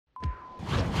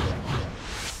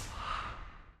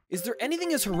Is there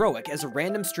anything as heroic as a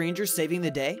random stranger saving the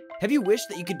day? Have you wished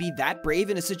that you could be that brave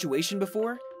in a situation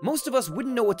before? Most of us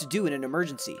wouldn't know what to do in an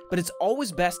emergency, but it's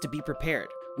always best to be prepared.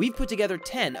 We've put together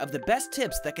 10 of the best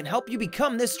tips that can help you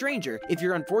become this stranger if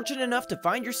you're unfortunate enough to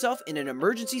find yourself in an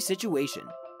emergency situation.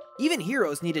 Even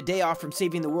heroes need a day off from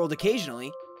saving the world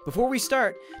occasionally. Before we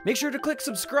start, make sure to click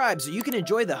subscribe so you can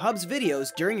enjoy the Hub's videos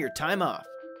during your time off.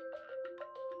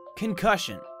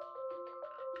 Concussion.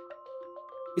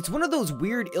 It's one of those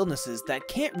weird illnesses that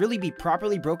can't really be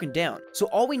properly broken down, so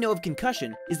all we know of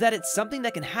concussion is that it's something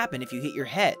that can happen if you hit your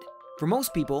head. For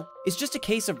most people, it's just a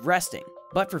case of resting,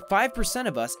 but for 5%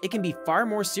 of us, it can be far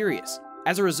more serious.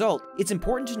 As a result, it's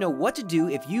important to know what to do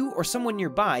if you or someone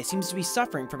nearby seems to be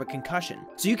suffering from a concussion,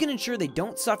 so you can ensure they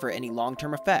don't suffer any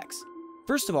long-term effects.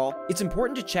 First of all, it's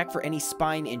important to check for any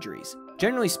spine injuries.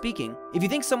 Generally speaking, if you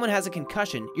think someone has a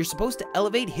concussion, you're supposed to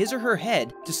elevate his or her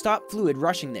head to stop fluid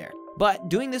rushing there. But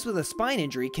doing this with a spine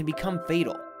injury can become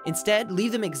fatal. Instead,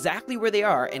 leave them exactly where they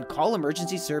are and call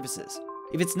emergency services.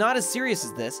 If it's not as serious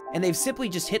as this, and they've simply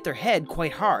just hit their head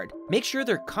quite hard, make sure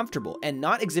they're comfortable and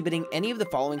not exhibiting any of the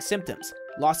following symptoms: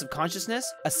 loss of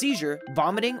consciousness, a seizure,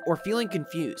 vomiting, or feeling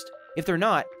confused. If they're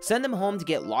not, send them home to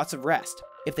get lots of rest.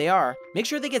 If they are, make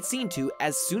sure they get seen to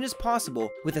as soon as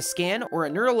possible with a scan or a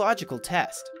neurological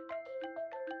test.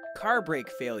 Car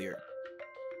brake failure.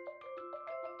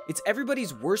 It's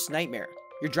everybody's worst nightmare.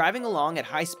 You're driving along at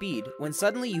high speed when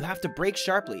suddenly you have to brake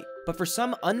sharply, but for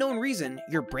some unknown reason,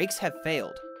 your brakes have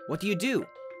failed. What do you do?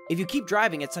 If you keep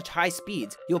driving at such high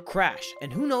speeds, you'll crash,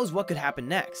 and who knows what could happen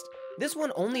next. This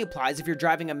one only applies if you're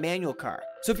driving a manual car,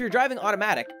 so if you're driving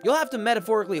automatic, you'll have to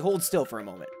metaphorically hold still for a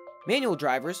moment. Manual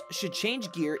drivers should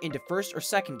change gear into first or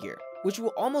second gear, which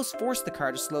will almost force the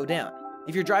car to slow down.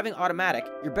 If you're driving automatic,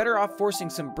 you're better off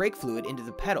forcing some brake fluid into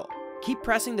the pedal. Keep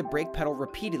pressing the brake pedal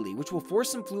repeatedly, which will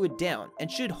force some fluid down and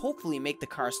should hopefully make the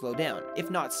car slow down, if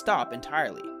not stop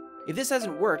entirely. If this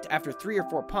hasn't worked after 3 or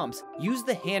 4 pumps, use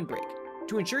the handbrake.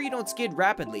 To ensure you don't skid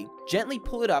rapidly, gently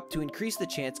pull it up to increase the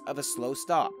chance of a slow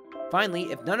stop.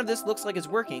 Finally, if none of this looks like it's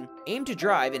working, aim to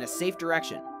drive in a safe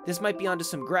direction. This might be onto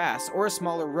some grass or a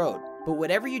smaller road, but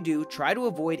whatever you do, try to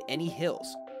avoid any hills.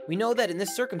 We know that in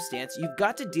this circumstance, you've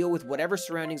got to deal with whatever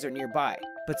surroundings are nearby,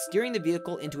 but steering the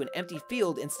vehicle into an empty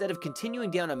field instead of continuing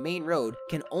down a main road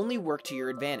can only work to your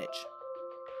advantage.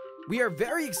 We are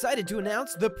very excited to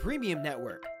announce ThePremium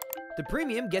Network.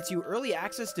 ThePremium gets you early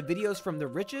access to videos from The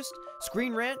Richest,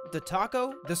 Screen Rant, The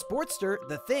Taco, The Sportster,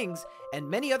 The Things, and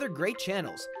many other great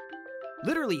channels.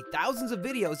 Literally thousands of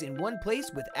videos in one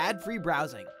place with ad-free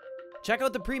browsing. Check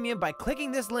out ThePremium by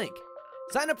clicking this link.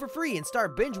 Sign up for free and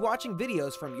start binge-watching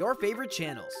videos from your favorite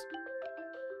channels.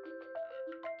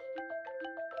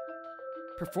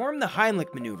 Perform the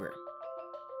Heimlich maneuver.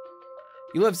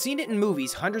 You'll have seen it in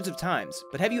movies hundreds of times,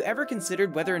 but have you ever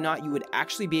considered whether or not you would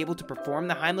actually be able to perform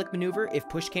the Heimlich maneuver if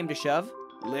push came to shove?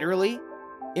 Literally?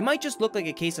 It might just look like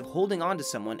a case of holding on to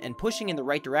someone and pushing in the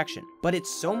right direction, but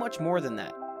it's so much more than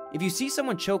that. If you see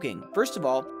someone choking, first of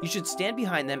all, you should stand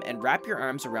behind them and wrap your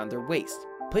arms around their waist.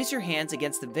 Place your hands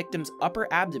against the victim's upper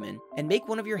abdomen and make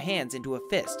one of your hands into a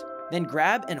fist. Then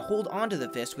grab and hold onto the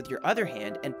fist with your other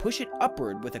hand and push it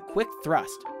upward with a quick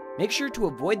thrust. Make sure to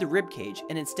avoid the rib cage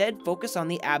and instead focus on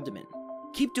the abdomen.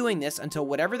 Keep doing this until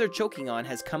whatever they're choking on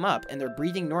has come up and they're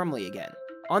breathing normally again.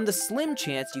 On the slim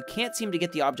chance you can't seem to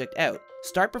get the object out,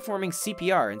 start performing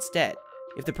CPR instead.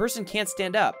 If the person can't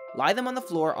stand up, lie them on the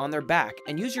floor on their back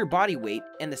and use your body weight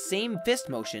and the same fist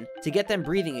motion to get them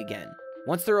breathing again.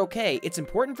 Once they're okay, it's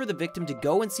important for the victim to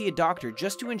go and see a doctor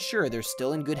just to ensure they're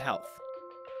still in good health.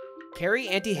 Carry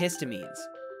antihistamines.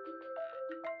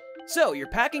 So, you're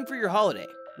packing for your holiday.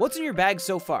 What's in your bag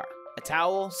so far? A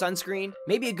towel, sunscreen,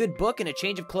 maybe a good book and a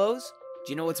change of clothes?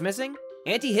 Do you know what's missing?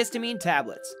 Antihistamine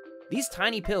tablets. These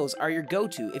tiny pills are your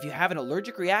go-to if you have an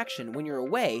allergic reaction when you're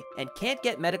away and can't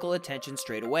get medical attention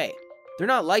straight away. They're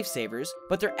not lifesavers,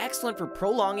 but they're excellent for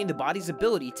prolonging the body's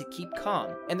ability to keep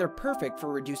calm, and they're perfect for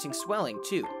reducing swelling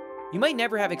too. You might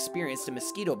never have experienced a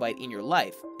mosquito bite in your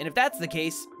life, and if that's the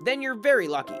case, then you're very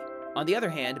lucky. On the other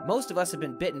hand, most of us have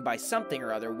been bitten by something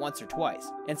or other once or twice,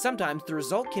 and sometimes the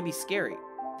result can be scary.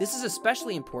 This is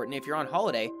especially important if you're on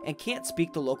holiday and can't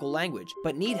speak the local language,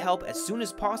 but need help as soon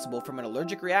as possible from an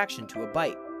allergic reaction to a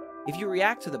bite. If you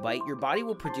react to the bite, your body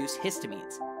will produce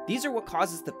histamines. These are what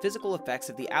causes the physical effects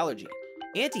of the allergy.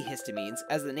 Antihistamines,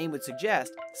 as the name would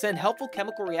suggest, send helpful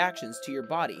chemical reactions to your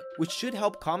body, which should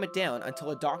help calm it down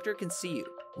until a doctor can see you.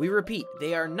 We repeat,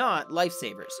 they are not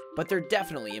lifesavers, but they're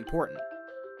definitely important.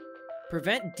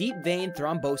 Prevent deep vein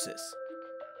thrombosis.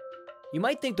 You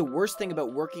might think the worst thing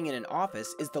about working in an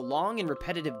office is the long and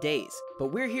repetitive days, but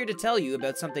we're here to tell you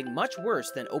about something much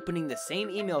worse than opening the same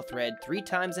email thread 3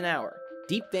 times an hour: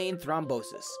 deep vein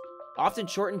thrombosis. Often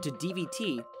shortened to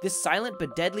DVT, this silent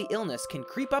but deadly illness can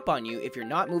creep up on you if you're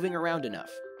not moving around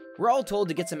enough. We're all told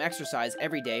to get some exercise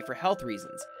every day for health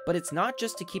reasons, but it's not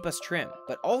just to keep us trim,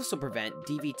 but also prevent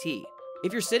DVT.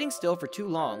 If you're sitting still for too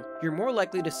long, you're more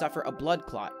likely to suffer a blood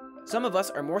clot. Some of us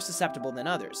are more susceptible than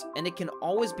others, and it can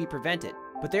always be prevented,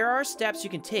 but there are steps you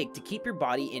can take to keep your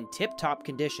body in tip-top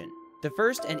condition. The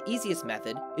first and easiest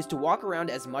method is to walk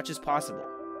around as much as possible.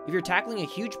 If you're tackling a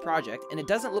huge project and it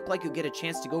doesn't look like you'll get a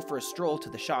chance to go for a stroll to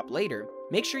the shop later,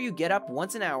 make sure you get up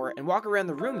once an hour and walk around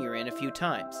the room you're in a few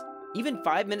times. Even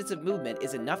 5 minutes of movement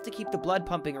is enough to keep the blood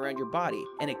pumping around your body,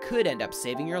 and it could end up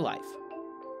saving your life.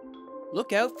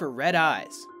 Look out for red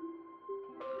eyes.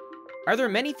 Are there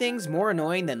many things more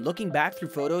annoying than looking back through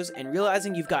photos and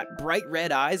realizing you've got bright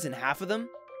red eyes in half of them?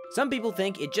 Some people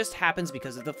think it just happens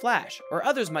because of the flash, or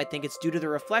others might think it's due to the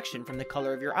reflection from the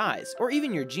color of your eyes, or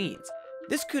even your genes.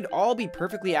 This could all be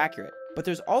perfectly accurate, but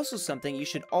there's also something you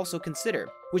should also consider,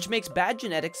 which makes bad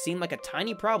genetics seem like a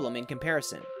tiny problem in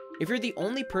comparison. If you're the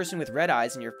only person with red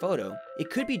eyes in your photo,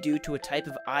 it could be due to a type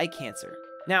of eye cancer.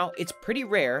 Now, it's pretty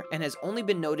rare and has only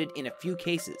been noted in a few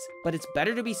cases, but it's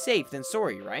better to be safe than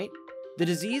sorry, right? The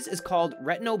disease is called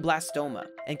retinoblastoma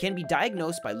and can be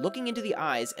diagnosed by looking into the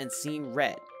eyes and seeing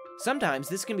red. Sometimes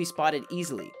this can be spotted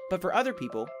easily, but for other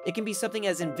people, it can be something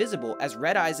as invisible as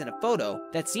red eyes in a photo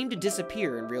that seem to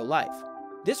disappear in real life.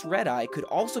 This red eye could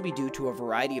also be due to a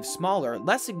variety of smaller,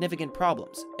 less significant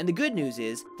problems, and the good news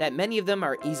is that many of them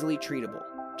are easily treatable.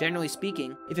 Generally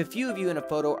speaking, if a few of you in a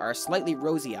photo are slightly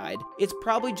rosy-eyed, it's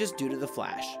probably just due to the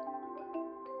flash.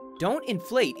 Don't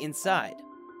inflate inside.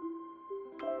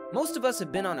 Most of us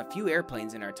have been on a few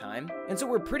airplanes in our time, and so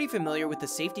we're pretty familiar with the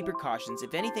safety precautions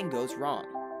if anything goes wrong.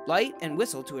 Light and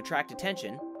whistle to attract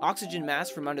attention, oxygen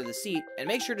mask from under the seat, and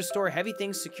make sure to store heavy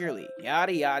things securely,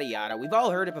 yada yada yada, we've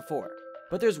all heard it before.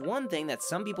 But there's one thing that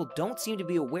some people don't seem to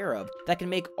be aware of that can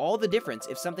make all the difference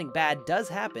if something bad does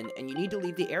happen and you need to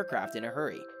leave the aircraft in a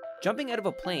hurry. Jumping out of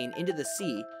a plane into the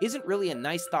sea isn't really a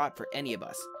nice thought for any of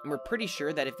us, and we're pretty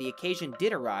sure that if the occasion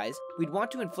did arise, we'd want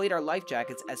to inflate our life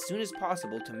jackets as soon as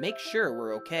possible to make sure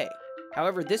we're okay.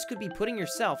 However, this could be putting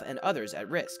yourself and others at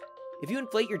risk. If you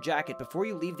inflate your jacket before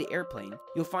you leave the airplane,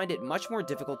 you'll find it much more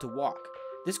difficult to walk.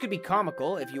 This could be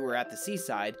comical if you were at the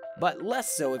seaside, but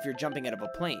less so if you're jumping out of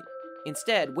a plane.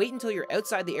 Instead, wait until you're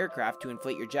outside the aircraft to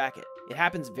inflate your jacket. It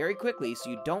happens very quickly,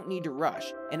 so you don't need to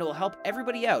rush, and it will help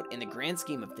everybody out in the grand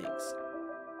scheme of things.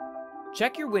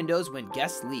 Check your windows when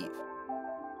guests leave.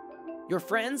 Your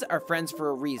friends are friends for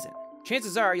a reason.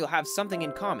 Chances are you'll have something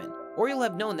in common, or you'll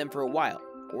have known them for a while,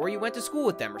 or you went to school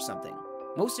with them or something.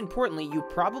 Most importantly, you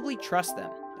probably trust them,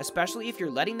 especially if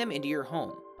you're letting them into your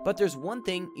home. But there's one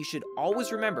thing you should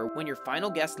always remember when your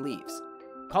final guest leaves.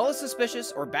 Call us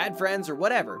suspicious or bad friends or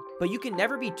whatever, but you can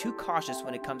never be too cautious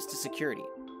when it comes to security.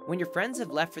 When your friends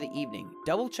have left for the evening,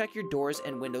 double check your doors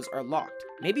and windows are locked.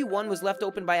 Maybe one was left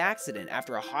open by accident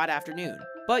after a hot afternoon,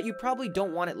 but you probably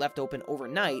don't want it left open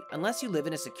overnight unless you live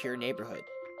in a secure neighborhood.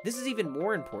 This is even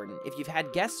more important if you've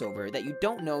had guests over that you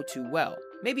don't know too well,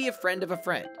 maybe a friend of a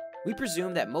friend. We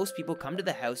presume that most people come to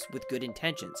the house with good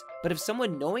intentions, but if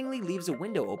someone knowingly leaves a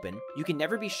window open, you can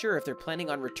never be sure if they're planning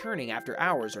on returning after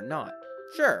hours or not.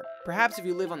 Sure, perhaps if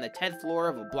you live on the 10th floor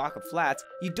of a block of flats,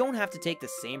 you don't have to take the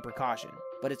same precaution,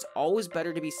 but it's always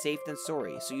better to be safe than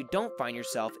sorry so you don't find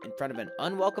yourself in front of an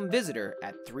unwelcome visitor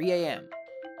at 3 a.m.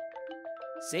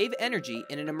 Save energy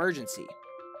in an emergency.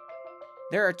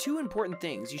 There are 2 important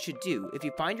things you should do if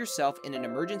you find yourself in an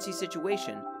emergency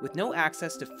situation with no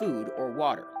access to food or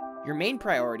water. Your main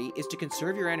priority is to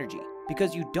conserve your energy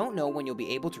because you don't know when you'll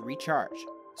be able to recharge.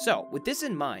 So, with this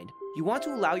in mind, you want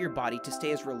to allow your body to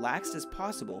stay as relaxed as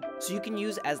possible so you can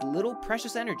use as little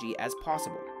precious energy as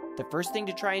possible. The first thing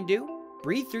to try and do?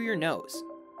 Breathe through your nose.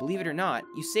 Believe it or not,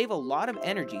 you save a lot of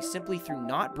energy simply through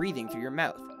not breathing through your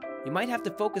mouth. You might have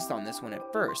to focus on this one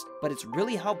at first, but it's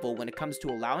really helpful when it comes to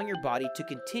allowing your body to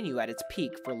continue at its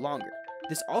peak for longer.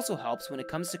 This also helps when it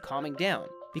comes to calming down,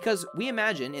 because we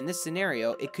imagine in this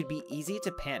scenario it could be easy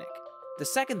to panic. The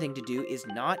second thing to do is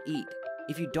not eat.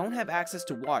 If you don't have access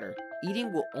to water,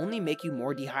 eating will only make you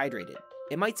more dehydrated.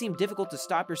 It might seem difficult to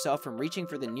stop yourself from reaching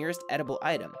for the nearest edible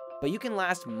item, but you can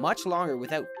last much longer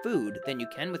without food than you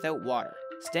can without water.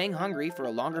 Staying hungry for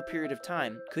a longer period of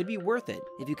time could be worth it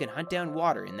if you can hunt down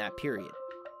water in that period.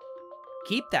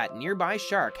 Keep that nearby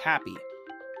shark happy.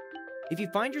 If you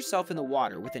find yourself in the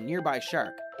water with a nearby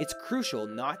shark, it's crucial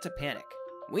not to panic.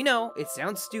 We know it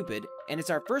sounds stupid, and it's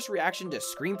our first reaction to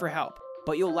scream for help,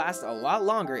 but you'll last a lot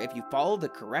longer if you follow the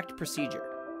correct procedure.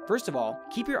 First of all,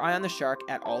 keep your eye on the shark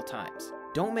at all times.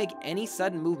 Don't make any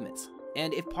sudden movements,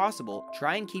 and if possible,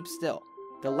 try and keep still.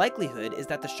 The likelihood is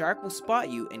that the shark will spot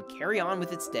you and carry on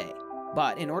with its day,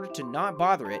 but in order to not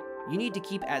bother it, you need to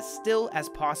keep as still as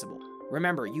possible.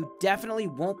 Remember, you definitely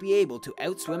won't be able to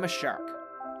outswim a shark.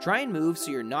 Try and move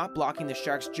so you're not blocking the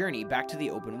shark's journey back to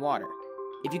the open water.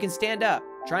 If you can stand up,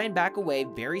 try and back away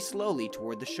very slowly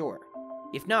toward the shore.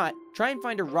 If not, try and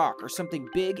find a rock or something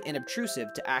big and obtrusive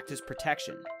to act as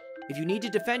protection. If you need to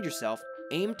defend yourself,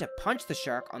 aim to punch the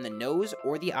shark on the nose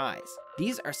or the eyes.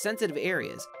 These are sensitive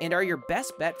areas and are your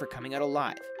best bet for coming out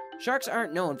alive. Sharks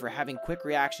aren't known for having quick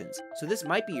reactions, so this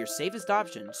might be your safest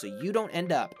option so you don't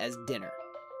end up as dinner.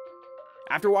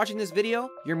 After watching this video,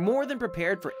 you're more than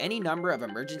prepared for any number of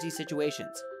emergency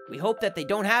situations. We hope that they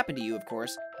don't happen to you, of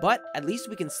course, but at least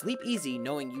we can sleep easy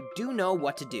knowing you do know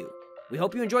what to do. We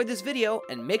hope you enjoyed this video,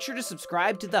 and make sure to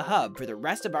subscribe to TheHUB for the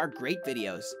rest of our great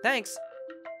videos. Thanks!